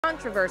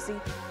controversy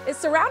is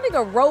surrounding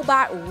a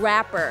robot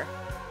rapper.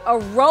 A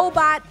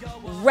robot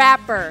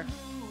rapper.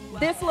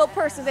 This little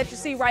person that you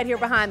see right here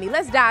behind me.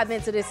 Let's dive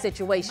into this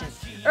situation.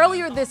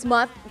 Earlier this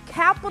month,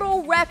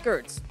 Capitol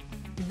Records,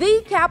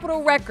 the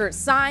Capitol Records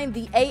signed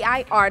the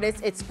AI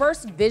artist, its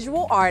first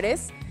visual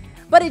artist,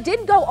 but it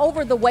didn't go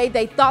over the way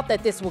they thought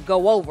that this would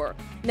go over.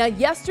 Now,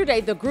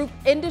 yesterday, the group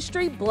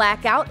Industry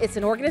Blackout, it's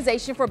an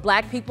organization for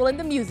Black people in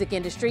the music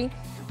industry,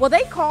 well,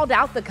 they called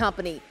out the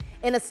company.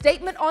 In a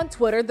statement on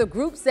Twitter, the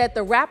group said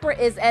the rapper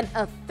is an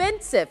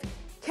offensive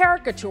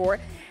caricature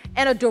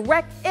and a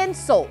direct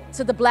insult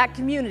to the Black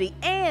community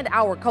and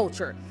our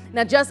culture.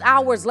 Now, just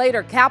hours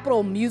later,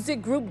 Capitol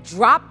Music Group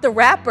dropped the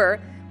rapper.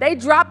 They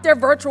dropped their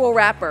virtual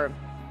rapper.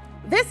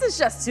 This is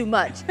just too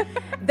much.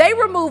 They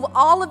remove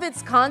all of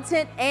its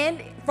content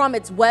and from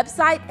its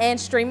website and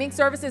streaming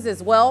services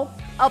as well,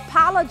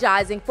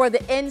 apologizing for the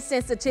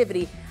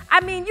insensitivity. I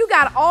mean, you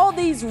got all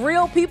these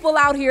real people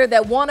out here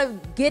that want to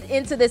get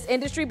into this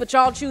industry, but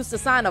y'all choose to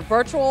sign a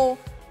virtual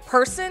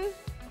person?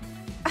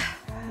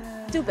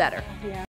 Do better. Yeah.